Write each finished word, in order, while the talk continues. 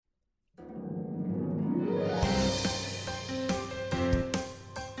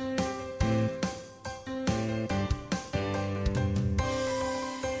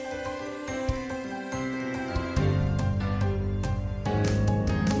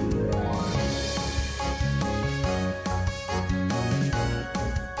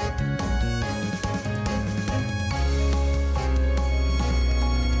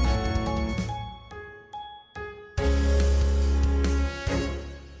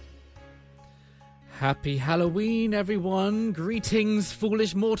Happy Halloween, everyone! Greetings,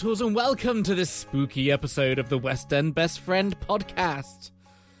 foolish mortals, and welcome to this spooky episode of the West End Best Friend podcast.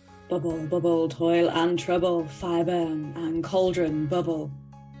 Bubble, bubble, toil and trouble, fire burn and cauldron bubble.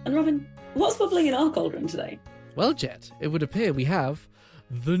 And Robin, what's bubbling in our cauldron today? Well, Jet, it would appear we have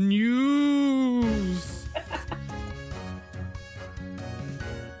the news!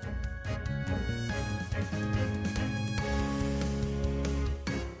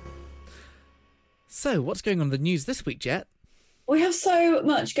 So, what's going on in the news this week, Jet? We have so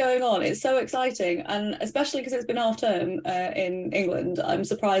much going on. It's so exciting. And especially because it's been half term in England, I'm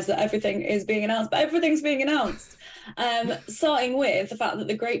surprised that everything is being announced. But everything's being announced. Starting with the fact that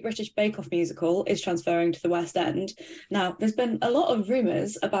the Great British Bake Off musical is transferring to the West End. Now, there's been a lot of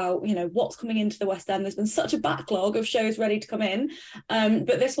rumours about, what's coming into the West End. There's been such a backlog of shows ready to come in.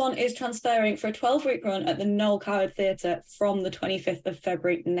 But this one is transferring for a 12-week run at the Noel Coward Theatre from the 25th of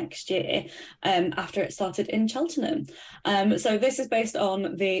February next year, after it started in Cheltenham. So this is based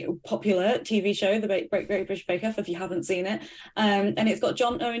on the popular TV show, The Great British Bake Off, if you haven't seen it. And it's got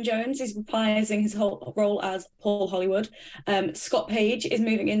John Owen Jones. He's reprising his whole role as Paul Hollywood. Scott Page is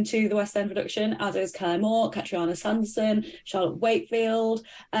moving into the West End production, as is Claire Moore, Catriona Sanderson, Charlotte Wakefield,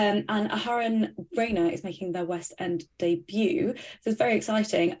 and Aharon Rayner is making their West End debut. So it's very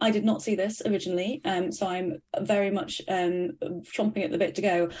exciting. I did not see this originally, so I'm very much chomping at the bit to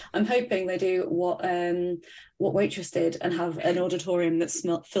go. I'm hoping they do what Waitress did and have an auditorium that's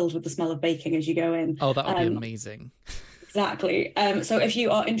filled with the smell of baking as you go in. Oh, that would be amazing. Exactly. So if you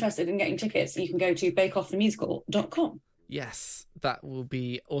are interested in getting tickets, you can go to bakeoffthemusical.com. Yes, that will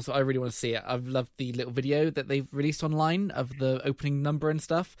be also. I really want to see it. I've loved the little video that they've released online of the opening number and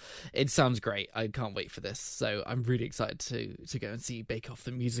stuff. It sounds great. I can't wait for this. So I'm really excited to go and see Bake Off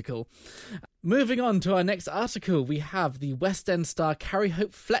the Musical. Moving on to our next article, we have the West End star Carrie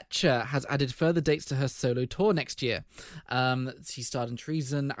Hope Fletcher has added further dates to her solo tour next year. She starred in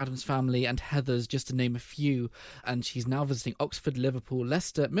Treason, Addams Family and Heathers, just to name a few, and she's now visiting Oxford, Liverpool,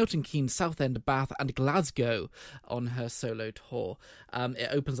 Leicester, Milton Keynes, Southend, Bath and Glasgow on her solo tour. It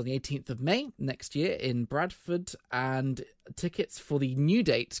opens on the 18th of May next year in Bradford, and tickets for the new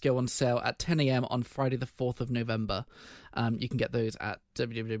dates go on sale at 10 a.m. on Friday the 4th of November. You can get those at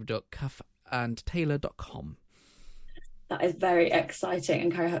www.cuffandtaylor.com. That is very exciting.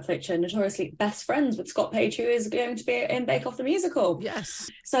 And Carrie Hope Fletcher, notoriously best friends with Scott Page, who is going to be in Bake Off the Musical.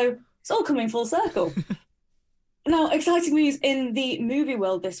 Yes. So it's all coming full circle. Now, exciting news in the movie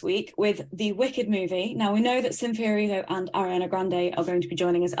world this week with the Wicked movie. Now, we know that Cynthia Erivo and Ariana Grande are going to be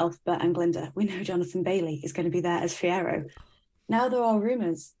joining as Elphaba and Glinda. We know Jonathan Bailey is going to be there as Fiyero. Now there are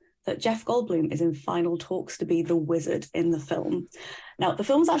rumours that Jeff Goldblum is in final talks to be the wizard in the film. Now, the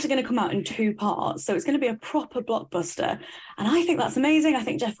film's actually going to come out in 2 parts, so it's going to be a proper blockbuster. And I think that's amazing. I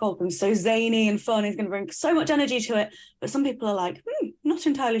think Jeff Goldblum's so zany and fun. He's going to bring so much energy to it. But some people are like, not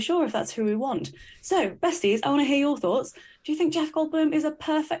entirely sure if that's who we want. So, besties, I want to hear your thoughts. Do you think Jeff Goldblum is a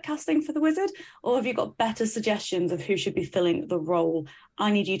perfect casting for the wizard? Or have you got better suggestions of who should be filling the role?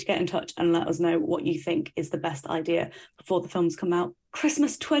 I need you to get in touch and let us know what you think is the best idea before the films come out.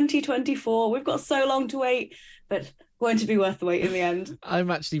 Christmas 2024. We've got so long to wait, but won't it be worth the wait in the end? I'm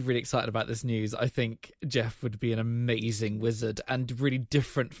actually really excited about this news. I think Jeff would be an amazing wizard and really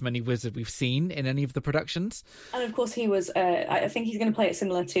different from any wizard we've seen in any of the productions. And of course he was, I think he's going to play it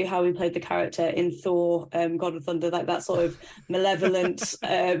similar to how he played the character in Thor, God of Thunder, like that sort of malevolent,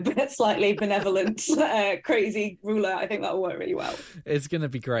 but slightly benevolent, crazy ruler. I think that will work really well. It's going to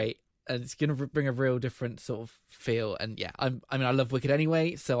be great. And it's going to bring a real different sort of feel. And yeah, I love Wicked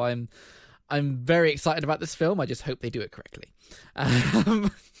anyway, so I'm very excited about this film. I just hope they do it correctly.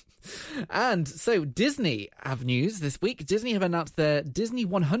 And so Disney have news this week. Disney have announced their Disney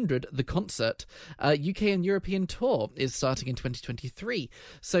 100, the concert, UK and European tour is starting in 2023.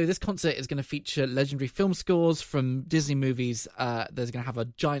 So this concert is going to feature legendary film scores from Disney movies. There's going to have a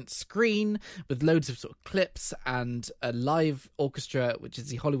giant screen with loads of sort of clips and a live orchestra, which is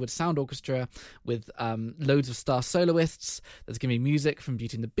the Hollywood Sound Orchestra, with loads of star soloists. There's going to be music from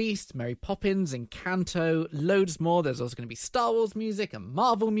Beauty and the Beast, Mary Poppins, Encanto, loads more. There's also going to be Star Wars music and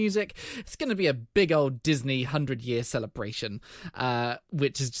Marvel music. It's going to be a big old Disney 100-year celebration,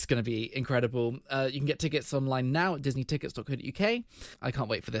 which is just going to be incredible. You can get tickets online now at disneytickets.co.uk. I can't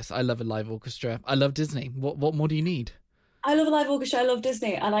wait for this. I love a live orchestra. I love Disney. What more do you need? I love a live orchestra. I love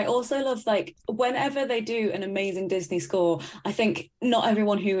Disney. And I also love, like, whenever they do an amazing Disney score, I think not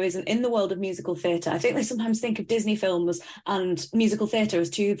everyone who isn't in the world of musical theatre, I think they sometimes think of Disney films and musical theatre as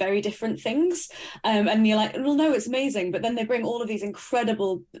two very different things. And you're like, well, no, it's amazing. But then they bring all of these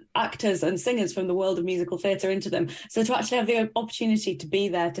incredible actors and singers from the world of musical theatre into them. So to actually have the opportunity to be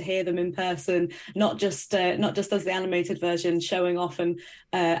there, to hear them in person, not just as the animated version, showing off and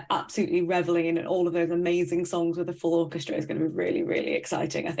absolutely reveling in all of those amazing songs with a full orchestra is going to be really, really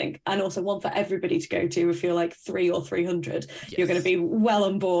exciting, I think. And also one for everybody to go to. If you're like 300 or 300, Yes. you're going to be well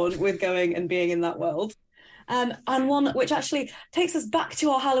on board with going and being in that world. And one which actually takes us back to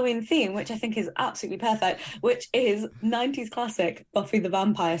our Halloween theme, which I think is absolutely perfect, which is 90s classic Buffy the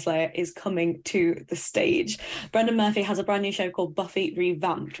Vampire Slayer is coming to the stage. Brendan Murphy has a brand new show called Buffy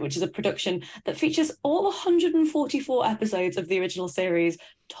Revamped, which is a production that features all 144 episodes of the original series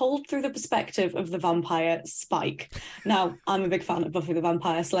told through the perspective of the vampire Spike. Now, I'm a big fan of Buffy the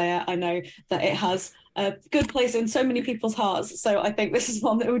Vampire Slayer. I know that it has a good place in so many people's hearts. So I think this is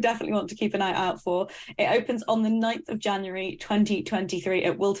one that we definitely want to keep an eye out for. It opens on the 9th of January 2023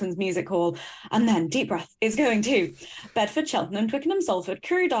 at Wilton's Music Hall. And then, deep breath, is going to Bedford, Cheltenham, Twickenham, Salford,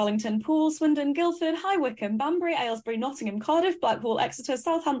 Crewe, Darlington, Poole, Swindon, Guildford, High Wycombe, Banbury, Aylesbury, Nottingham, Cardiff, Blackpool, Exeter,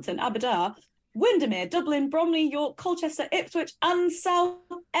 Southampton, Aberdeen, Windermere, Dublin, Bromley, York, Colchester, Ipswich, and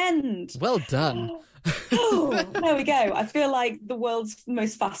Southend. Well done. Oh, there we go. I feel like the world's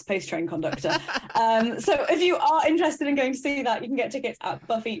most fast-paced train conductor. So if you are interested in going to see that, you can get tickets at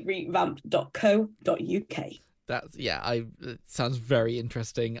buffyrevamped.co.uk. It sounds very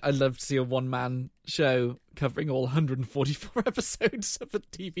interesting. I'd love to see a one-man show covering all 144 episodes of a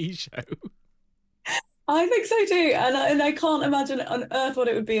TV show. I think so too, and I can't imagine on earth what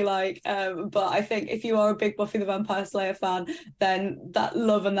it would be like. But I think if you are a big Buffy the Vampire Slayer fan, then that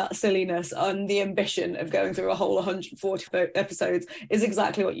love and that silliness and the ambition of going through a whole 140 episodes is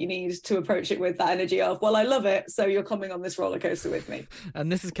exactly what you need to approach it with that energy of, well, I love it, so you're coming on this roller coaster with me. And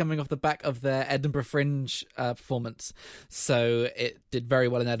this is coming off the back of their Edinburgh Fringe performance, so it did very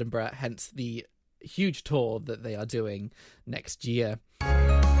well in Edinburgh. Hence the huge tour that they are doing next year.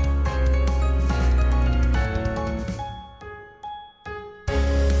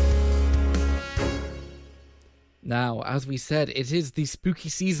 Now, as we said, it is the spooky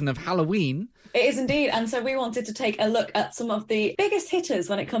season of Halloween. It is indeed. And so we wanted to take a look at some of the biggest hitters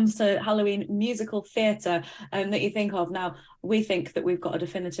when it comes to Halloween musical theatre that you think of. Now, we think that we've got a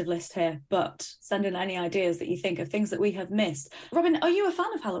definitive list here, but send in any ideas that you think of things that we have missed. Robin, are you a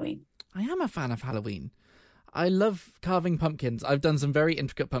fan of Halloween? I am a fan of Halloween. I love carving pumpkins. I've done some very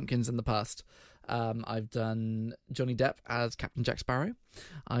intricate pumpkins in the past. I've done Johnny Depp as Captain Jack Sparrow.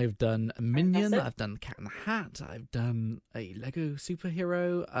 I've done a Minion. I've done Cat in the Hat. I've done a Lego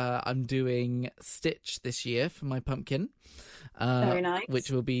superhero. I'm doing Stitch this year for my pumpkin. Very nice.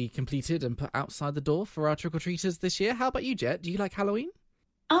 Which will be completed and put outside the door for our trick-or-treaters this year. How about you, Jet? Do you like Halloween?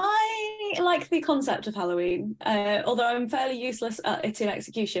 I like the concept of Halloween, although I'm fairly useless at it in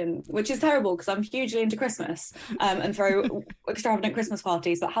execution, which is terrible because I'm hugely into Christmas and throw extravagant Christmas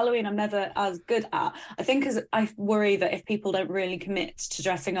parties. But Halloween, I'm never as good at. I think because I worry that if people don't really commit to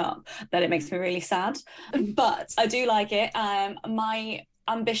dressing up, that it makes me really sad. But I do like it. My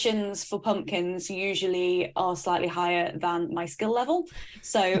ambitions for pumpkins usually are slightly higher than my skill level.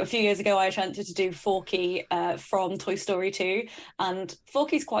 So a few years ago, I attempted to do Forky from Toy Story 2, and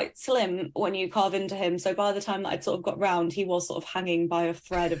Forky's quite slim when you carve into him. So by the time that I'd sort of got round, he was sort of hanging by a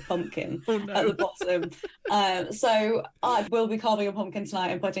thread of pumpkin at the bottom. So I will be carving a pumpkin tonight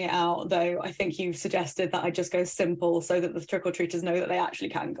and putting it out, though I think you've suggested that I just go simple so that the trick-or-treaters know that they actually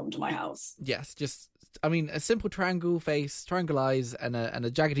can come to my house. Yes, a simple triangle face, triangle eyes, and a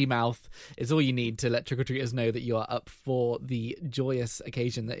jaggedy mouth is all you need to let trick-or-treaters know that you are up for the joyous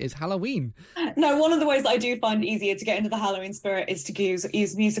occasion that is Halloween. No, one of the ways that I do find easier to get into the Halloween spirit is to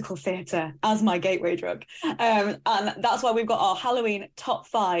use musical theatre as my gateway drug. And that's why we've got our Halloween top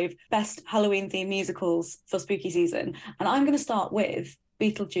 5 best Halloween-themed musicals for spooky season. And I'm going to start with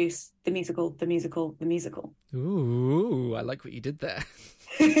Beetlejuice, the musical, the musical, the musical. Ooh, I like what you did there.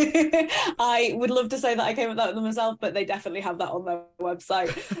 I would love to say that I came up with that with myself, but they definitely have that on their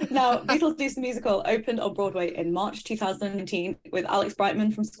website. Now, Beetlejuice the musical opened on Broadway in March 2019 with Alex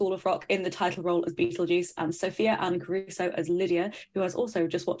Brightman from School of Rock in the title role as Beetlejuice and Sophia Ann Caruso as Lydia, who I was also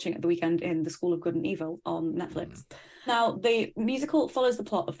just watching at the weekend in The School of Good and Evil on Netflix. Now, the musical follows the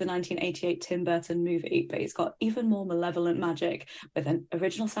plot of the 1988 Tim Burton movie, but it's got even more malevolent magic with an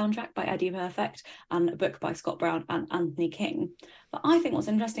original soundtrack by Eddie Perfect and a book by Scott Brown and Anthony King. But I think what's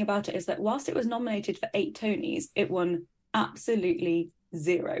interesting about it is that whilst it was nominated for 8 Tonys, it won absolutely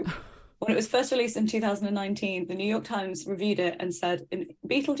 0. When it was first released in 2019, the New York Times reviewed it and said, in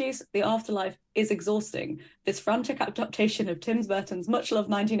Beetlejuice, the afterlife is exhausting. This frantic adaptation of Tim Burton's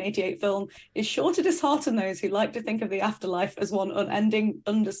much-loved 1988 film is sure to dishearten those who like to think of the afterlife as one unending,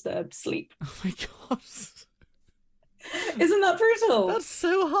 undisturbed sleep. Oh my God. Isn't that brutal? That's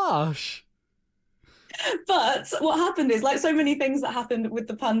so harsh. But what happened is, like so many things that happened with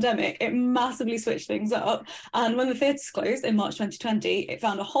the pandemic, it massively switched things up. And when the theatres closed in March 2020, it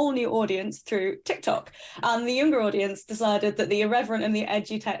found a whole new audience through TikTok. And the younger audience decided that the irreverent and the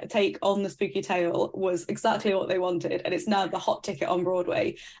edgy take on the spooky tale was exactly what they wanted. And it's now the hot ticket on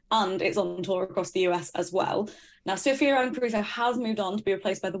Broadway. And it's on tour across the US as well. Now, Sophia Anne-Caruso has moved on to be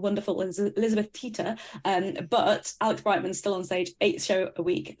replaced by the wonderful Elizabeth Tita, but Alex Brightman's still on stage 8 show a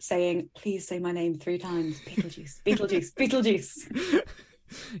week saying, please say my name 3 times, Beetlejuice, Beetlejuice, Beetlejuice.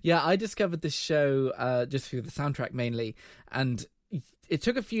 Yeah, I discovered this show just through the soundtrack mainly, and it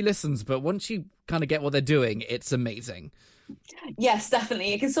took a few listens, but once you kind of get what they're doing, it's amazing. Yes,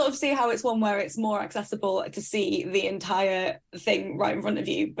 definitely. You can sort of see how it's one where it's more accessible to see the entire thing right in front of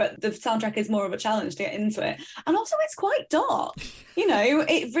you, but the soundtrack is more of a challenge to get into it. And also it's quite dark. You know,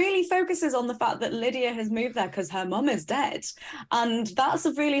 it really focuses on the fact that Lydia has moved there because her mum is dead. And that's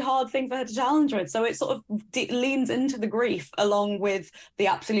a really hard thing for her to challenge with. So it sort of leans into the grief along with the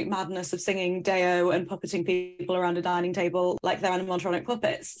absolute madness of singing Deo and puppeting people around a dining table like they're animatronic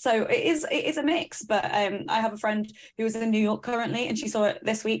puppets. So it is a mix. But I have a friend who is in New York currently, and she saw it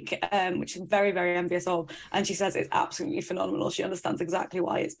this week, which is very, very envious of, and she says it's absolutely phenomenal. She understands exactly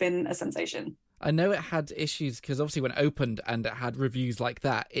why it's been a sensation. I know it had issues because obviously when it opened and it had reviews like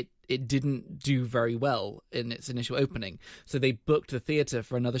that, it didn't do very well in its initial opening, so they booked the theatre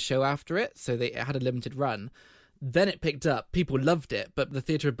for another show after it, so it had a limited run. Then it picked up, people loved it, but the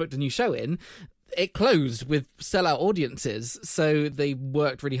theatre had booked a new show in. It closed with sellout audiences, so they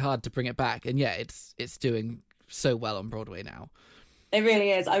worked really hard to bring it back, and yeah, it's doing so well on Broadway now. It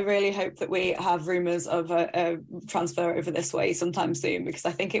really is. I really hope that we have rumours of a transfer over this way sometime soon, because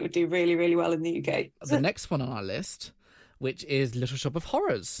I think it would do really, really well in the UK. The next one on our list, which is Little Shop of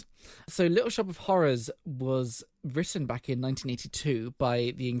Horrors. So Little Shop of Horrors was written back in 1982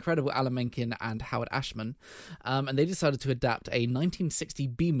 by the incredible Alan Menken and Howard Ashman, and they decided to adapt a 1960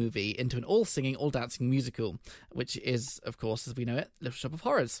 B-movie into an all-singing, all-dancing musical, which is, of course, as we know it, Little Shop of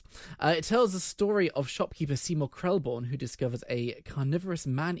Horrors. It tells the story of shopkeeper Seymour Krelborn, who discovers a carnivorous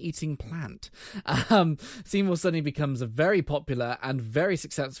man-eating plant. Seymour suddenly becomes a very popular and very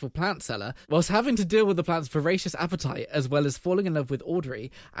successful plant seller, whilst having to deal with the plant's voracious appetite, as well as falling in love with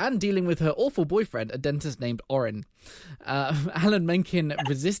Audrey, and dealing with her awful boyfriend, a dentist named Orrin. Alan Menken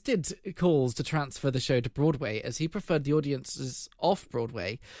resisted calls to transfer the show to Broadway as he preferred the audiences off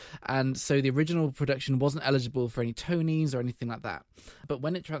Broadway, and so the original production wasn't eligible for any Tonys or anything like that. But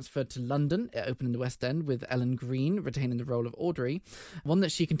when it transferred to London, it opened in the West End with Ellen Green retaining the role of Audrey, one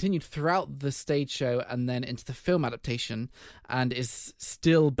that she continued throughout the stage show and then into the film adaptation, and is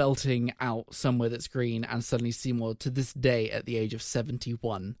still belting out Somewhere That's Green and Suddenly Seymour to this day at the age of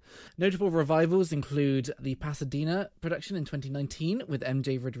 71. Notable revivals include the Pasadena production in 2019 with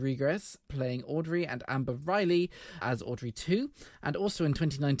MJ Rodriguez playing Audrey and Amber Riley as Audrey 2, and also in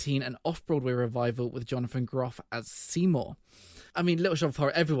 2019 an off-Broadway revival with Jonathan Groff as Seymour. I mean, Little Shop of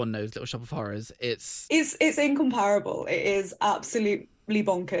Horrors, everyone knows Little Shop of Horrors. It's incomparable. It is absolutely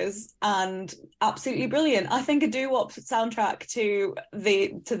bonkers and absolutely brilliant. I think a doo-wop soundtrack to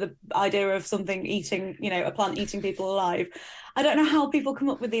the idea of something eating, a plant eating people alive. I don't know how people come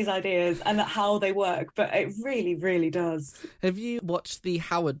up with these ideas and how they work, but it really, really does. Have you watched the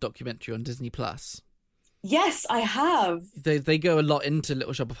Howard documentary on Disney Plus? Yes, I have. They go a lot into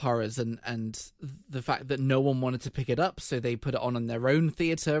Little Shop of Horrors and the fact that no one wanted to pick it up, so they put it on their own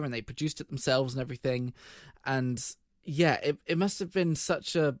theatre and they produced it themselves and everything. And yeah, it must have been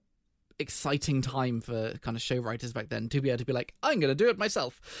such a exciting time for kind of show writers back then to be able to be like, I'm going to do it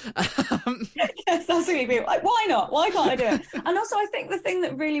myself. Yes, absolutely. Like, why not? Why can't I do it? And also, I think the thing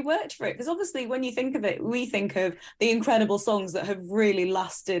that really worked for it, because obviously when you think of it, we think of the incredible songs that have really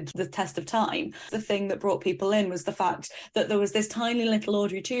lasted the test of time. The thing that brought people in was the fact that there was this tiny little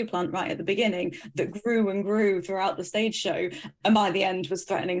Audrey 2 plant right at the beginning that grew and grew throughout the stage show, and by the end was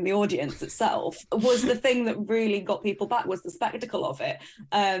threatening the audience itself, was the thing that really got people back, was the spectacle of it.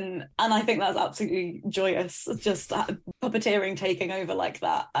 And I think that's absolutely joyous. Just puppeteering taking over like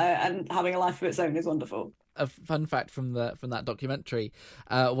that and having a life of its own is wonderful. A fun fact from that documentary,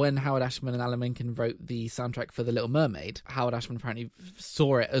 when Howard Ashman and Alan Menken wrote the soundtrack for The Little Mermaid, Howard Ashman apparently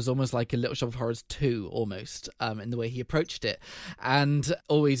saw it as almost like a Little Shop of Horrors 2, almost, in the way he approached it, and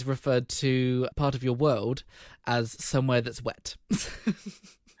always referred to part of your world as somewhere that's wet.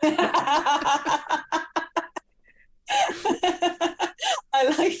 I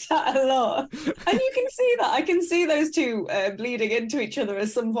like that a lot. And you can see that. I can see those two bleeding into each other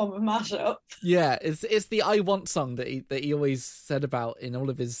as some form of mashup. Yeah, it's the "I Want" song that he always said about in all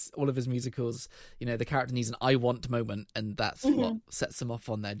of his musicals. You know, the character needs an "I want" moment, and that's what sets them off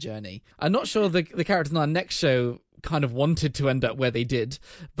on their journey. I'm not sure the characters in our next show kind of wanted to end up where they did,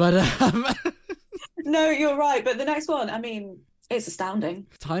 but No, you're right. But the next one, I mean, it's astounding.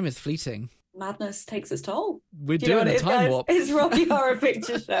 time is fleeting. Madness takes its toll. We're doing a time warp. It's Rocky Horror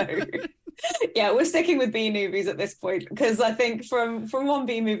Picture Show. Yeah, we're sticking with B movies at this point, because I think from one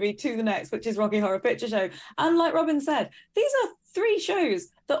B movie to the next, which is Rocky Horror Picture Show, and like Robin said, these are 3 shows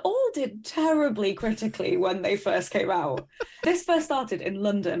that all did terribly critically when they first came out. This first started in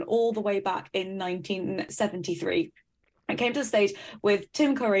London all the way back in 1973. It came to the stage with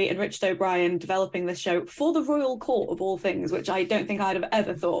Tim Curry and Richard O'Brien developing this show for the Royal Court of all things, which I don't think I'd have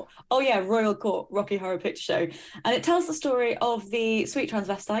ever thought, oh yeah, Royal Court, Rocky Horror Picture Show. And it tells the story of the sweet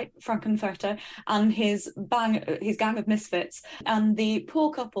transvestite, Frankenfurter, and his gang of misfits, and the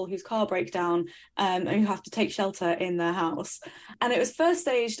poor couple whose car breaks down and who have to take shelter in their house. And it was first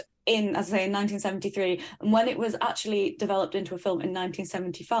staged in, as I say, in 1973, and when it was actually developed into a film in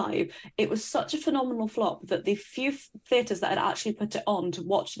 1975, it was such a phenomenal flop that the few theatres that had actually put it on to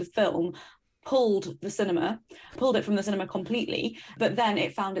watch the film pulled it from the cinema completely, but then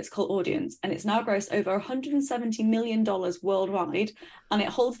it found its cult audience, and it's now grossed over $170 million worldwide, and it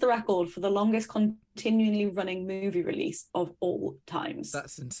holds the record for the longest continually running movie release of all times.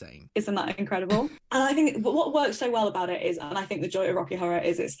 That's insane. Isn't that incredible? And I think what works so well about it is, and I think the joy of Rocky Horror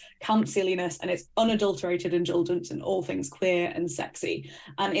is its camp silliness and its unadulterated indulgence in all things queer and sexy.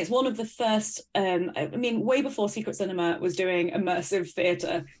 And it's one of the first, way before Secret Cinema was doing immersive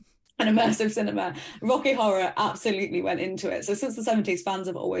theatre and immersive cinema, Rocky Horror absolutely went into it. So since the 70s, fans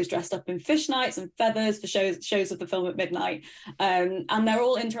have always dressed up in fishnets and feathers for shows of the film at midnight. And they're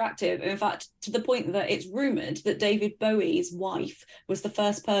all interactive. In fact, to the point that it's rumoured that David Bowie's wife was the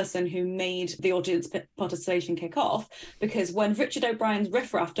first person who made the audience participation kick off, because when Richard O'Brien's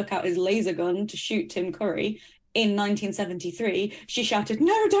riffraff took out his laser gun to shoot Tim Curry in 1973, she shouted,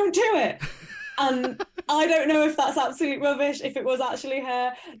 "No, don't do it!" And I don't know if that's absolute rubbish, if it was actually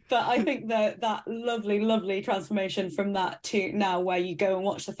her, but I think that lovely, lovely transformation from that to now, where you go and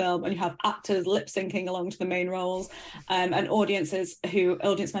watch the film and you have actors lip syncing along to the main roles, and audience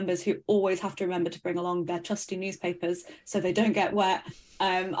members who always have to remember to bring along their trusty newspapers so they don't get wet.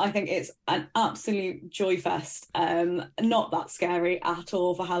 I think it's an absolute joy fest. Not that scary at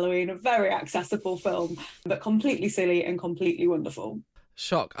all for Halloween. A very accessible film, but completely silly and completely wonderful.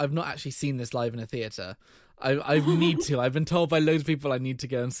 Shock. I've not actually seen this live in a theatre. I need to. I've been told by loads of people I need to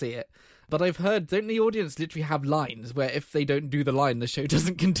go and see it. But I've heard, don't the audience literally have lines where if they don't do the line, the show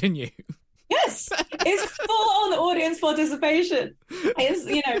doesn't continue? Yes, it's full on audience participation. It's,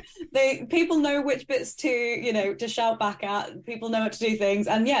 people know which bits to shout back at. People know what to do things.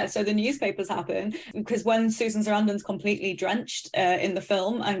 And yeah, so the newspapers happen, because when Susan Sarandon's completely drenched in the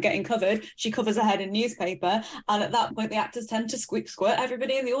film and getting covered, she covers her head in newspaper. And at that point, the actors tend to squirt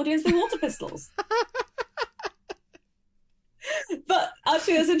everybody in the audience with water pistols. But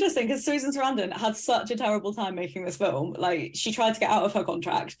actually, that's interesting, because Susan Sarandon had such a terrible time making this film. Like, she tried to get out of her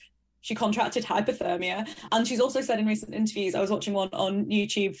contract. She contracted hypothermia. And she's also said in recent interviews, I was watching one on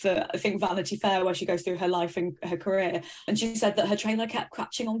YouTube for, I think, Vanity Fair, where she goes through her life and her career. And she said that her trailer kept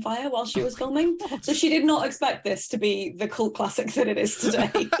catching on fire while she was filming. So she did not expect this to be the cult classic that it is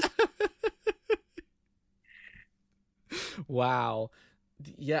today. Wow.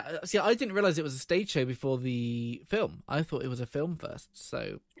 Yeah. See, I didn't realise it was a stage show before the film. I thought it was a film first,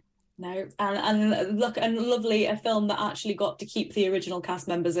 so... No, and look, and lovely, a film that actually got to keep the original cast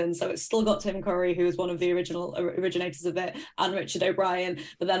members in. So it's still got Tim Curry, who was one of the originators of it, and Richard O'Brien,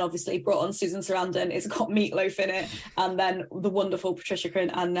 but then obviously brought on Susan Sarandon. It's got Meatloaf in it, and then the wonderful Patricia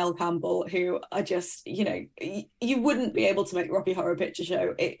Quinn and Nell Campbell, who are just, you wouldn't be able to make Rocky Horror Picture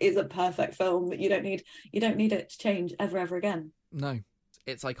Show. It is a perfect film that you don't need it to change ever again. No,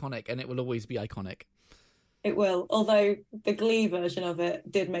 it's iconic, and it will always be iconic. It will, although the Glee version of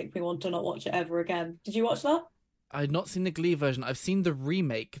it did make me want to not watch it ever again. Did you watch that? I've not seen the Glee version. I've seen the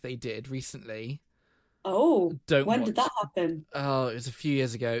remake they did recently. Oh, when did that happen? Oh, it was a few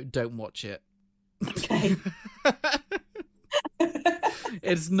years ago. Don't watch it. Okay.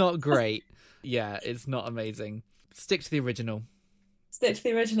 It's not great. Yeah, it's not amazing. Stick to the original.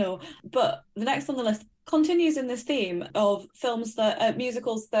 But the next on the list continues in this theme of films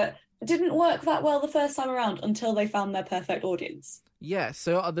musicals that didn't work that well the first time around until they found their perfect audience. Yeah,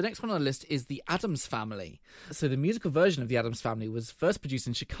 so the next one on the list is The Addams Family. So the musical version of The Addams Family was first produced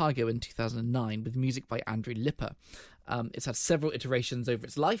in Chicago in 2009 with music by Andrew Lipper. It's had several iterations over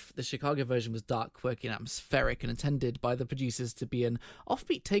its life. The Chicago version was dark, quirky, and atmospheric, and intended by the producers to be an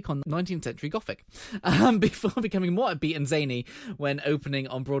offbeat take on 19th century Gothic, before becoming more upbeat and zany when opening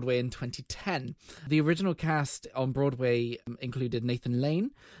on Broadway in 2010. The original cast on Broadway included Nathan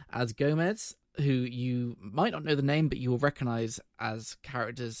Lane as Gomez, who you might not know the name, but you will recognise as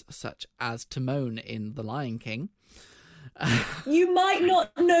characters such as Timon in The Lion King. You might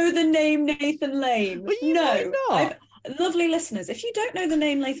not know the name Nathan Lane. Well, you might not. Lovely listeners, if you don't know the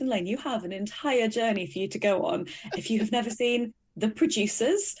name Nathan Lane, you have an entire journey for you to go on. If you have never seen The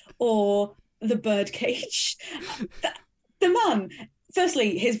Producers or The Birdcage, the man,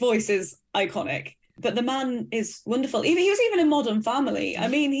 firstly, his voice is iconic. But the man is wonderful. He was even in Modern Family. I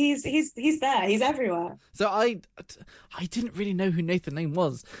mean, he's there. He's everywhere. So I didn't really know who Nathan Lane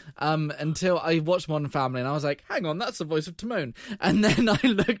was until I watched Modern Family, and I was like, hang on, that's the voice of Timon. And then I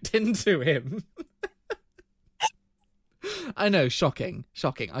looked into him. I know, shocking.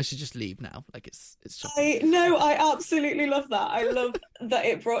 I should just leave now. Like, it's shocking. I absolutely love that. I love that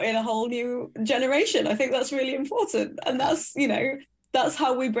it brought in a whole new generation. I think that's really important. And that's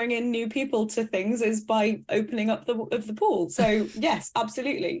how we bring in new people to things, is by opening up the pool. So yes,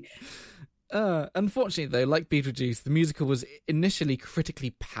 absolutely. Unfortunately, though, like Beetlejuice, the musical was initially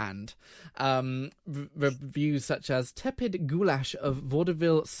critically panned. Reviews such as tepid goulash of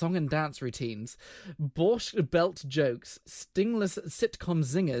vaudeville song and dance routines, borscht belt jokes, stingless sitcom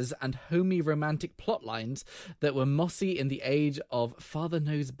zingers, and homey romantic plot lines that were mossy in the age of Father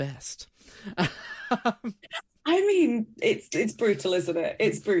Knows Best. I mean, it's brutal, isn't it?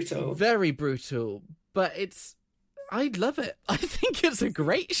 It's brutal. Very brutal, but I love it. I think it's a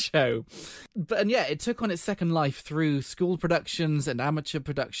great show. And yeah, it took on its second life through school productions and amateur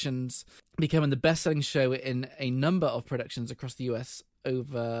productions, becoming the best-selling show in a number of productions across the US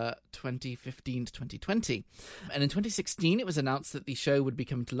over 2015 to 2020. And in 2016, it was announced that the show would be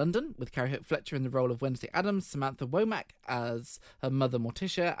coming to London, with Carrie Hope Fletcher in the role of Wednesday Addams, Samantha Womack as her mother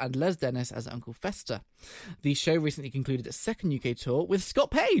Morticia, and Les Dennis as Uncle Fester. The show recently concluded its second UK tour, with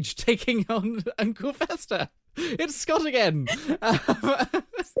Scott Page taking on Uncle Fester. It's Scott again. Harry,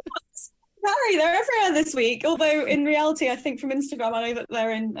 they're everywhere this week. Although in reality, I think from Instagram, I know that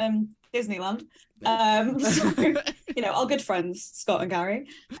they're in Disneyland. So, our good friends, Scott and Gary.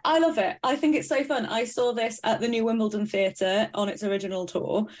 I love it. I think it's so fun. I saw this at the New Wimbledon Theatre on its original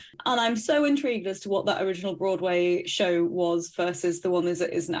tour, and I'm so intrigued as to what that original Broadway show was versus the one as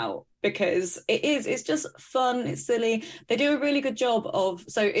it is now, because it's just fun, it's silly. They do a really good job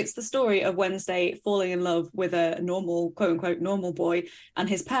so it's the story of Wednesday falling in love with a normal, quote unquote, normal boy, and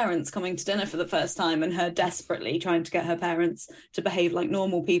his parents coming to dinner for the first time, and her desperately trying to get her parents to behave like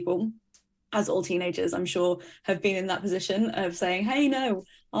normal people. As all teenagers, I'm sure, have been in that position of saying, hey, no,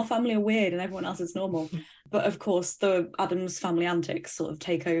 our family are weird and everyone else is normal. But of course, the Addams family antics sort of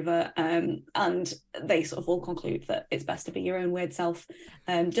take over, and they sort of all conclude that it's best to be your own weird self,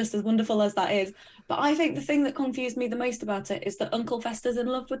 just as wonderful as that is. But I think the thing that confused me the most about it is that Uncle Fester's in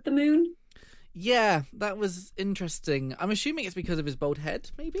love with the moon. Yeah, that was interesting. I'm assuming it's because of his bald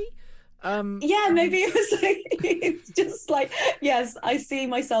head, maybe? Yeah, maybe it was like, it's just like, yes, I see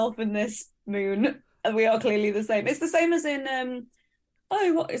myself in this moon, and we are clearly the same. It's the same as in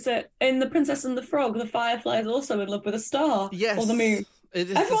what is it, in The Princess and the Frog? The firefly is also in love with a star. Yes, or the moon.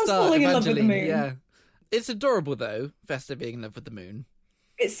 Everyone's falling in love with the moon. Yeah, it's adorable though, Fester being in love with the moon.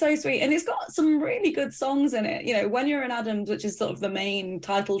 It's so sweet, and it's got some really good songs in it. When You're an Addams, which is sort of the main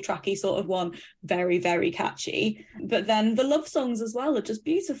title tracky sort of one, very, very catchy. But then the love songs as well are just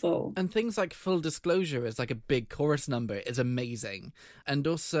beautiful. And things like Full Disclosure is like a big chorus number, is amazing. And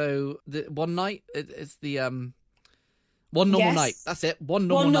also the One Night, it's the One Normal Night. That's it. One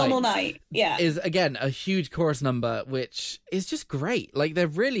Normal Night. Yeah, is again a huge chorus number, which is just great. Like, they're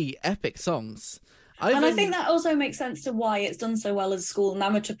really epic songs. I think that also makes sense to why it's done so well as school and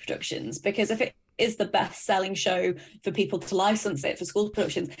amateur productions, because if it is the best-selling show for people to license it for school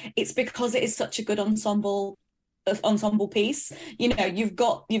productions, it's because it is such a good ensemble piece. You've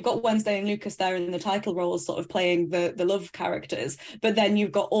got Wednesday and Lucas there in the title roles, sort of playing the love characters, but then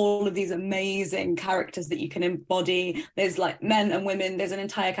you've got all of these amazing characters that you can embody. There's like men and women, there's an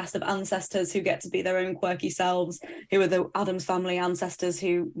entire cast of ancestors who get to be their own quirky selves, who are the Addams family ancestors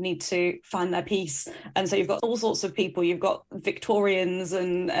who need to find their peace. And so you've got all sorts of people. You've got Victorians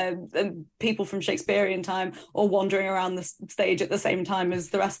and people from Shakespearean time all wandering around the stage at the same time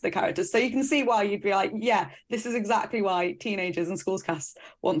as the rest of the characters. So you can see why you'd be like, yeah, this is is exactly why teenagers and schools casts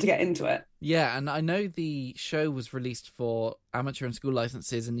want to get into it. Yeah, and I know the show was released for amateur and school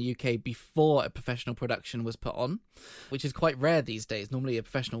licenses in the UK before a professional production was put on, which is quite rare these days. Normally a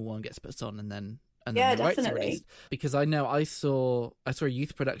professional one gets put on and then the rights are released. Because I know I saw a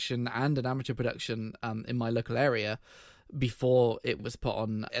youth production and an amateur production in my local area before it was put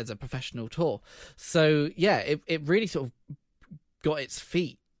on as a professional tour. So yeah, it really sort of got its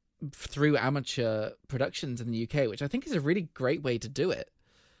feet through amateur productions in the UK, which I think is a really great way to do it.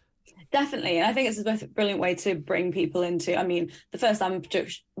 Definitely. And I think it's a brilliant way to bring people into, I mean, the first amateur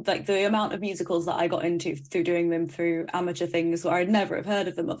production, like the amount of musicals that I got into through doing them through amateur things where I'd never have heard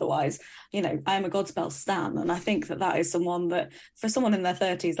of them otherwise. You know, I'm a Godspell stan, and I think that is someone that, for someone in their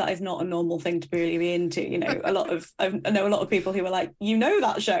 30s, that is not a normal thing to really be into. You know, I know a lot of people who are like, you know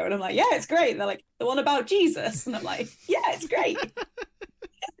that show? And I'm like, yeah, it's great. And they're like, the one about Jesus? And I'm like, yeah, it's great.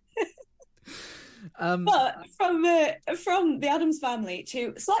 But from the Addams Family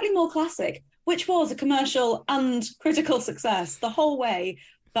to slightly more classic, which was a commercial and critical success the whole way,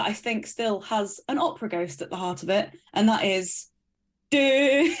 that I think still has an opera ghost at the heart of it, and that is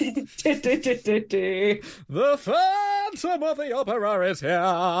the Phantom of the Opera is here.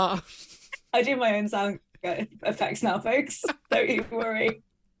 I do my own sound effects now, folks. Don't you worry.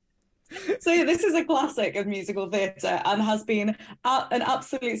 So this is a classic of musical theatre and has been an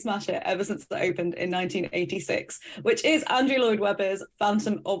absolute smash hit ever since it opened in 1986, which is Andrew Lloyd Webber's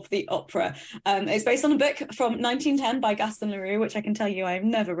Phantom of the Opera. It's based on a book from 1910 by Gaston Leroux, which I can tell you I've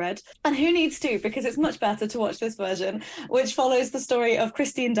never read. And who needs to, because it's much better to watch this version, which follows the story of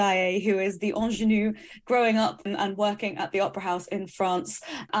Christine Daae, who is the ingenue growing up and working at the Opera House in France,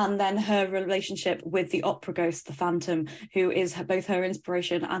 and then her relationship with the opera ghost, the Phantom, who is both her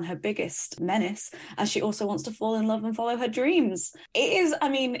inspiration and her biggest menace, as she also wants to fall in love and follow her dreams. It's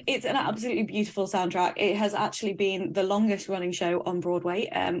an absolutely beautiful soundtrack. It has actually been the longest running show on Broadway,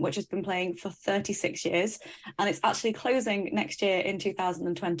 which has been playing for 36 years, and it's actually closing next year in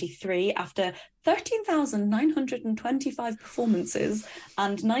 2023 after 13,925 performances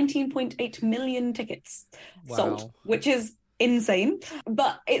and 19.8 million tickets sold, which is insane.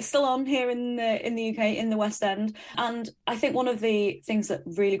 But it's still on here in the UK, in the West End. And I think one of the things that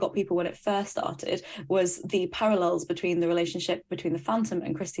really got people when it first started was the parallels between the relationship between the Phantom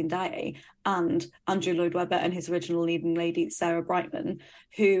and Christine Daae and Andrew Lloyd Webber and his original leading lady, Sarah Brightman,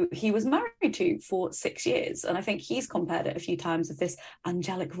 who he was married to for 6 years. And I think he's compared it a few times with this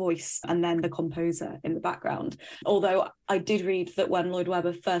angelic voice and then the composer in the background. Although I did read that when Lloyd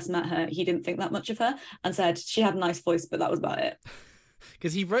Webber first met her, he didn't think that much of her and said she had a nice voice, but that was about it.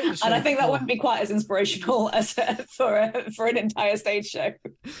 Because he wrote the show, and I think that wouldn't be quite as inspirational as for an entire stage show.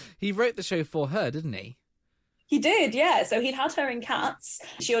 He wrote the show for her, didn't he? He did, yeah. So he'd had her in Cats.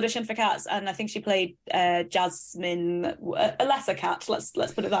 She auditioned for Cats, and I think she played Jasmine, a lesser cat. Let's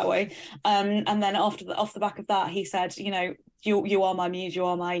put it that way. And then off the back of that, he said, you know, you are my muse, you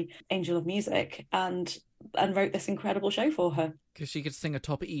are my angel of music, and wrote this incredible show for her. Because she could sing a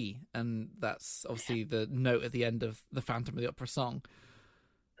top E, and that's obviously the note at the end of the Phantom of the Opera song.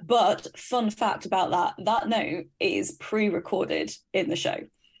 But fun fact about that note is pre-recorded in the show.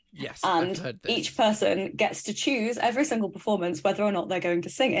 Yes, and each person gets to choose every single performance whether or not they're going to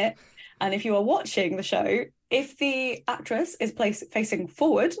sing it. And if you are watching the show, if the actress is facing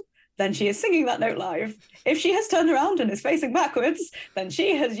forward, then she is singing that note live. If she has turned around and is facing backwards, then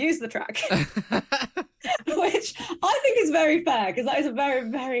she has used the track. Which I think is very fair, because that is a very,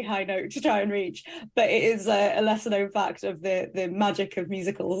 very high note to try and reach. But it is a lesser known fact of the magic of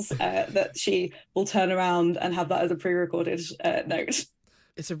musicals, that she will turn around and have that as a pre-recorded note.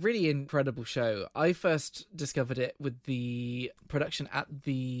 It's a really incredible show. I first discovered it with the production at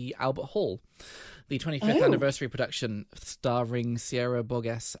the Albert Hall, the 25th anniversary production starring Sierra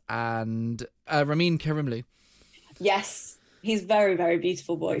Bogues and Ramin Karimloo. Yes, he's very, very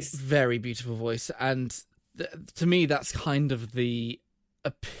beautiful voice. Very beautiful voice. And to me, that's kind of the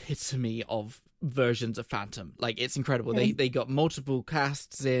epitome of versions of Phantom. Like, it's incredible. They got multiple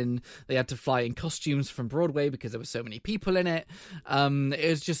casts in. They had to fly in costumes from Broadway because there were so many people in it. It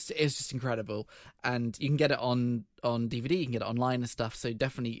was just incredible. And you can get it on DVD, you can get it online and stuff. So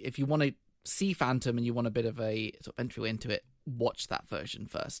definitely, if you want to see Phantom and you want a bit of a sort of entry into it, watch that version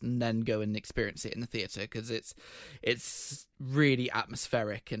first and then go and experience it in the theatre, because it's really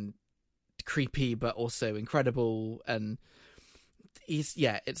atmospheric and creepy, but also incredible. And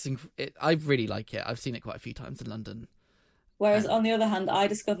I really like it. I've seen it quite a few times in London. Whereas on the other hand, I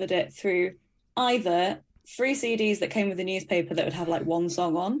discovered it through either 3 CDs that came with a newspaper that would have like one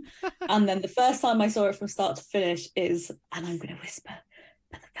song on, and then the first time I saw it from start to finish is, and I'm going to whisper,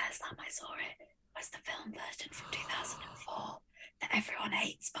 but the first time I saw it was the film version from 2004 that everyone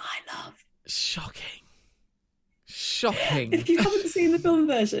hates, but I love. Shocking. If you haven't seen the film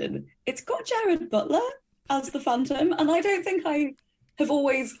version, it's got Jared Butler as the Phantom, and I don't think I have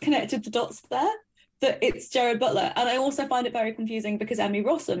always connected the dots there, that it's Jared Butler. And I also find it very confusing because Emmy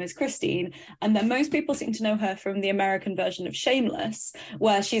Rossum is Christine, and then most people seem to know her from the American version of Shameless,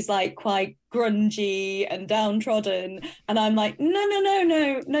 where she's like quite grungy and downtrodden, and I'm like,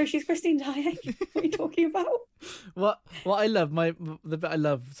 no, she's Christine Daae. What are you talking about? What I love, the bit I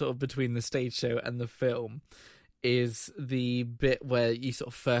love sort of between the stage show and the film is the bit where you sort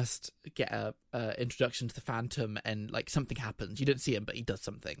of first get a introduction to the Phantom, and like something happens. You don't see him, but he does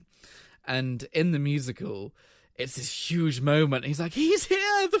something. And in the musical, it's this huge moment. He's like, he's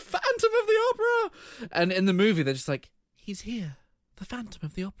here, the Phantom of the Opera. And in the movie, they're just like, he's here, the Phantom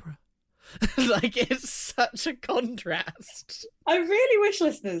of the Opera. Like, it's such a contrast. I really wish,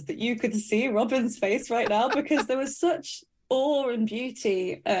 listeners, that you could see Robin's face right now, because there was such awe and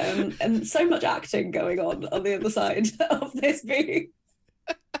beauty and so much acting going on the other side of this booth.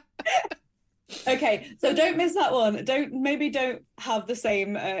 Okay, so don't miss that one. Don't have the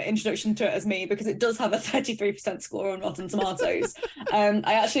same introduction to it as me, because it does have a 33% score on Rotten Tomatoes. I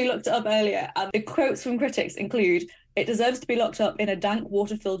actually looked it up earlier, and the quotes from critics include, "It deserves to be locked up in a dank,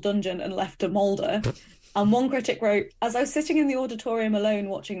 water-filled dungeon and left to moulder." And one critic wrote, "As I was sitting in the auditorium alone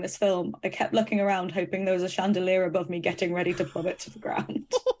watching this film, I kept looking around hoping there was a chandelier above me getting ready to plummet to the ground."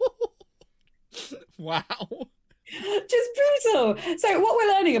 Wow. Just brutal. So what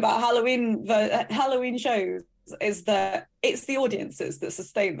we're learning about Halloween shows is that it's the audiences that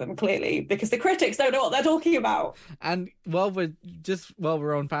sustain them, clearly, because the critics don't know what they're talking about. And while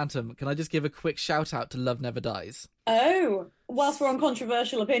we're on Phantom, can I just give a quick shout out to Love Never Dies? Oh, whilst we're on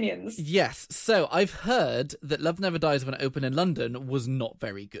controversial opinions. Yes. So I've heard that Love Never Dies, when it opened in London, was not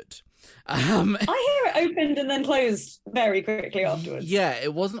very good. I hear it opened and then closed very quickly afterwards. Yeah,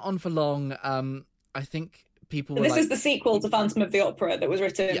 it wasn't on for long. I think people were is the sequel to Phantom of the Opera that was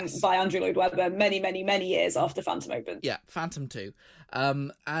written by Andrew Lloyd Webber many, many, many years after Phantom opened. Yeah, Phantom 2.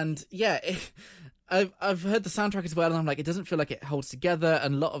 And yeah, I've heard the soundtrack as well, and I'm like, it doesn't feel like it holds together.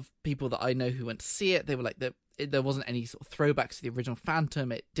 And a lot of people that I know who went to see it, they were like, there wasn't any sort of throwbacks to the original Phantom.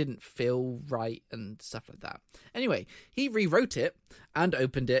 It didn't feel right and stuff like that. Anyway, he rewrote it and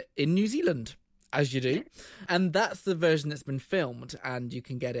opened it in New Zealand, as you do. And that's the version that's been filmed, and you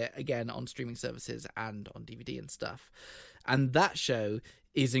can get it again on streaming services and on DVD and stuff. And that show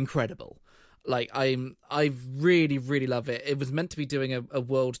is incredible. Like, I really, really love it. It was meant to be doing a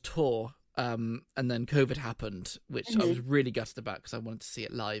world tour, and then COVID happened, which I was really gutted about because I wanted to see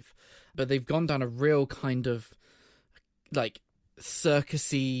it live. But they've gone down a real kind of like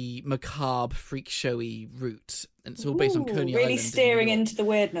circusy, macabre, freak showy route, and it's all based on Coney Island. Really steering into the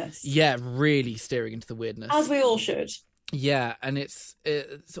weirdness. Yeah, really steering into the weirdness, as we all should. Yeah, and it's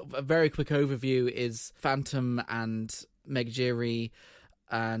sort of a very quick overview is Phantom and Meg Giry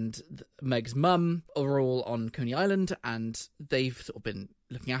and Meg's mum are all on Coney Island, and they've sort of been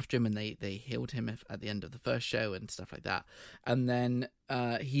looking after him, and they healed him at the end of the first show and stuff like that. And then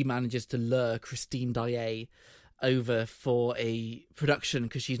he manages to lure Christine Daae over for a production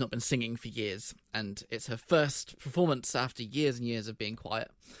because she's not been singing for years, and it's her first performance after years and years of being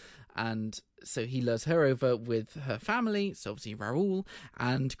quiet. And so he lures her over with her family, so obviously Raoul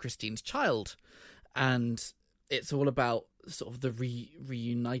and Christine's child, and it's all about sort of the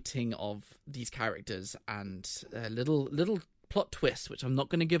reuniting of these characters and a little plot twist, which I'm not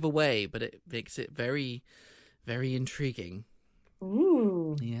going to give away, but it makes it very, very intriguing.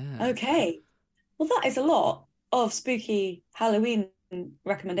 Ooh. Yeah. Okay. Well, that is a lot of spooky Halloween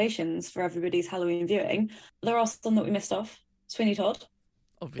recommendations for everybody's Halloween viewing. There are some that we missed off. Sweeney Todd.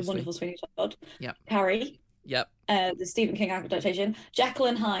 Obviously. The wonderful Sweeney Todd. Yep. Carrie. Yep. The Stephen King adaptation. Jekyll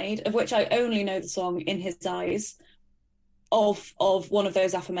and Hyde, of which I only know the song In His Eyes, of one of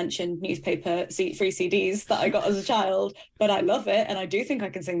those aforementioned newspaper free CDs that I got as a child, but I love it, and I do think I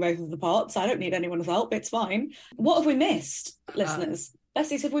can sing both of the parts. I don't need anyone's help. It's fine. What have we missed, listeners?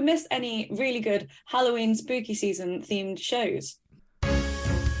 Besties, have we missed any really good Halloween spooky season themed shows?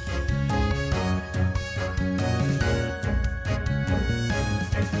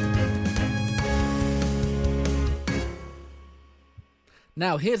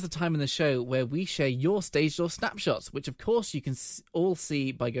 Now, here's the time in the show where we share your stage door snapshots, which, of course, you can all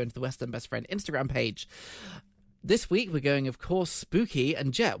see by going to the West End Best Friend Instagram page. This week, we're going, of course, spooky.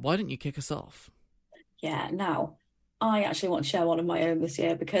 And Jet, why don't you kick us off? Yeah, now, I actually want to share one of my own this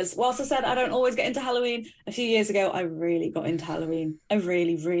year because whilst I said I don't always get into Halloween, a few years ago I really got into Halloween. I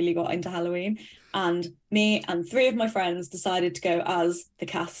really, really got into Halloween. And me and three of my friends decided to go as the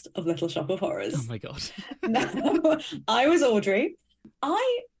cast of Little Shop of Oh Horrors. my God. Now, I was Audrey.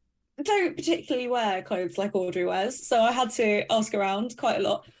 I don't particularly wear clothes like Audrey wears, so I had to ask around quite a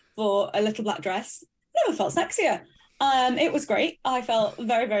lot for a little black dress. Never felt sexier. It was great. I felt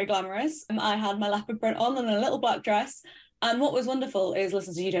very, very glamorous. I had my leopard print on and a little black dress. And what was wonderful is,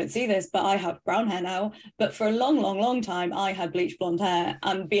 listen, so you don't see this, but I have brown hair now. But for a long, long, long time, I had bleach blonde hair.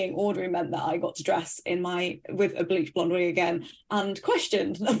 And being Audrey meant that I got to dress with a bleach blonde wig again, and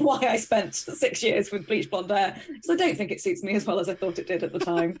questioned why I spent 6 years with bleach blonde hair. So I don't think it suits me as well as I thought it did at the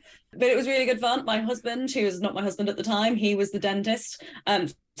time. But it was really good fun. My husband, who was not my husband at the time, he was the dentist.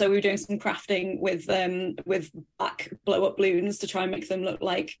 So we were doing some crafting with black blow up balloons to try and make them look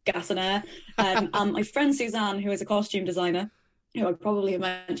like gas and air. And my friend Suzanne, who is a costume designer, who I probably have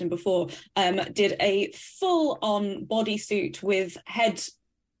mentioned before, did a full on bodysuit with head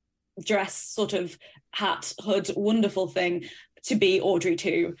dress, sort of hat, hood, wonderful thing to be Audrey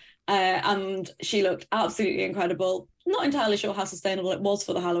too. And she looked absolutely incredible. Not entirely sure how sustainable it was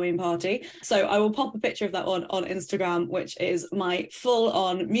for the Halloween party. So I will pop a picture of that on Instagram, which is my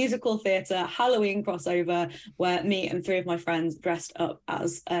full-on musical theatre Halloween crossover where me and three of my friends dressed up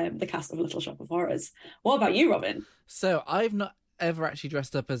as the cast of Little Shop of Horrors. What about you, Robin? So I've not ever actually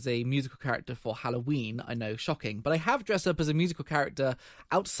dressed up as a musical character for Halloween. I know, shocking, but I have dressed up as a musical character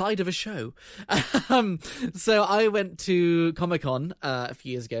outside of a show. So I went to Comic-Con a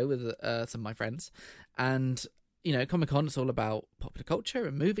few years ago with some of my friends, and you know, Comic-Con, it's all about popular culture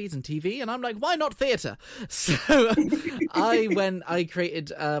and movies and TV, and I'm like, why not theatre? So I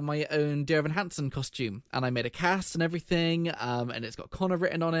created my own Dear Evan Hansen costume, and I made a cast and everything, and it's got Connor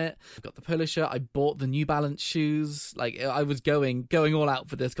written on it. I've got the polo shirt. I bought the New Balance shoes. Like, I was going all out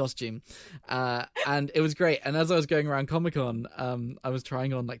for this costume, and it was great. And as I was going around Comic-Con, I was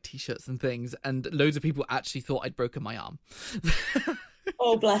trying on like t-shirts and things, and loads of people actually thought I'd broken my arm.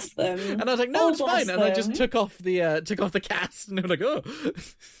 Oh, bless them. And I was like, no, it's fine. And I just took off the cast, and they were like, oh.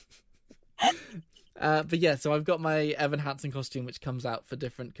 But yeah, so I've got my Evan Hansen costume, which comes out for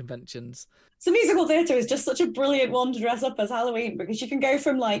different conventions. So musical theatre is just such a brilliant one to dress up as Halloween, because you can go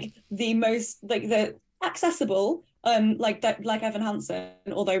from like the most like the accessible, like Evan Hansen,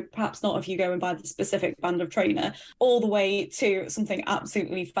 although perhaps not if you go and buy the specific band of trainer, all the way to something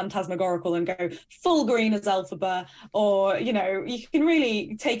absolutely phantasmagorical and go full green as Elphaba, or you know, you can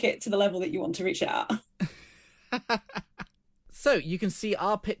really take it to the level that you want to reach it at. So you can see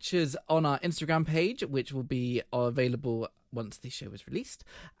our pictures on our Instagram page, which will be available once the show is released.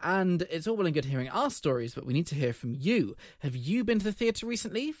 And it's all well and good hearing our stories, but we need to hear from you. Have you been to the theatre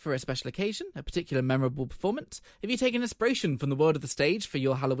recently for a special occasion, a particular memorable performance? Have you taken inspiration from the world of the stage for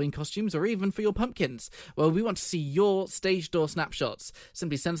your Halloween costumes, or even for your pumpkins? Well, we want to see your stage door snapshots.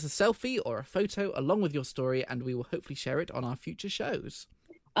 Simply send us a selfie or a photo along with your story, and we will hopefully share it on our future shows.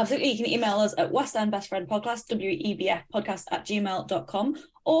 Absolutely. You can email us at West End Best Friend Podcast, webfpodcast@gmail.com,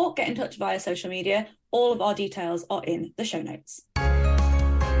 or get in touch via social media. All of our details are in the show notes.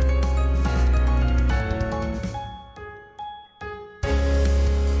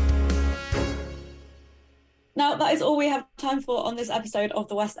 Now, that is all we have time for on this episode of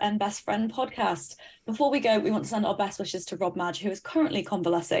the West End Best Friend Podcast. Before we go, we want to send our best wishes to Rob Madge, who is currently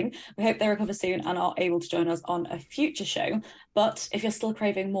convalescing. We hope they recover soon and are able to join us on a future show. But if you're still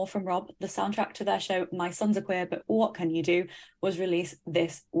craving more from Rob, the soundtrack to their show, My Sons Are Queer, But What Can You Do, was released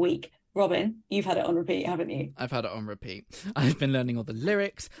this week. Robin, you've had it on repeat, haven't you? I've had it on repeat. I've been learning all the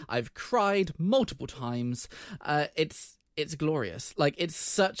lyrics. I've cried multiple times. It's glorious. Like, it's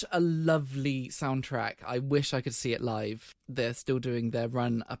such a lovely soundtrack. I wish I could see it live. They're still doing their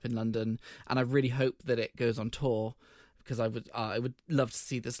run up in London, and I really hope that it goes on tour, because I would love to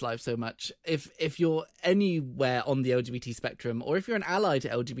see this live so much. If you're anywhere on the LGBT spectrum, or if you're an ally to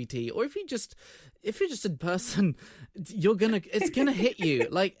LGBT, or if you're just a person, it's gonna hit you.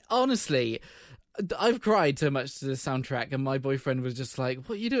 Like, honestly, I've cried so much to this soundtrack, and my boyfriend was just like,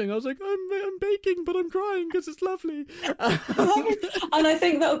 "What are you doing?" I was like, I'm baking, but I'm crying because it's lovely." And I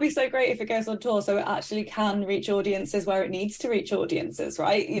think that would be so great if it goes on tour, so it actually can reach audiences where it needs to reach audiences,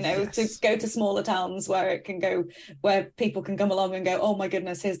 right? You know, yes. To go to smaller towns where it can go, where people can come along and go, "Oh my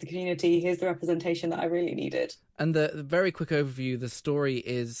goodness, here's the community, here's the representation that I really needed." And the very quick overview, the story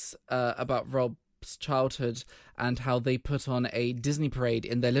is about Rob's childhood and how they put on a Disney parade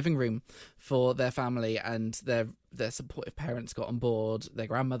in their living room for their family, and their supportive parents got on board, their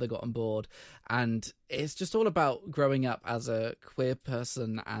grandmother got on board, and it's just all about growing up as a queer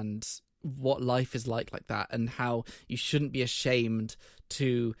person and what life is like that, and how you shouldn't be ashamed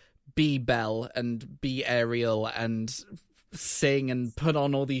to be Belle and be Ariel and sing and put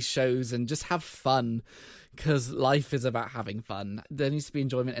on all these shows and just have fun, because life is about having fun. There needs to be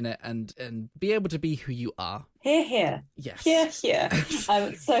enjoyment in it, and be able to be who you are. Hear, hear. Yes. Hear, hear.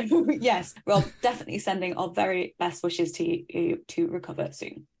 So, yes, Rob, definitely sending our very best wishes to you to recover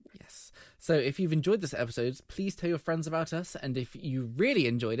soon. Yes. So if you've enjoyed this episode, please tell your friends about us. And if you really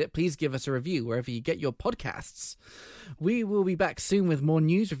enjoyed it, please give us a review wherever you get your podcasts. We will be back soon with more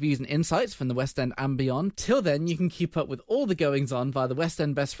news, reviews and insights from the West End and beyond. Till then, you can keep up with all the goings on via the West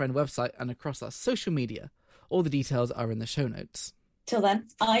End Best Friend website and across our social media. All the details are in the show notes. Till then,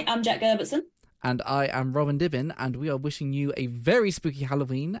 I am Jack Gerbertson. And I am Robin Dibbin, and we are wishing you a very spooky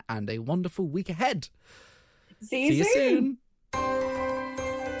Halloween and a wonderful week ahead. See you soon.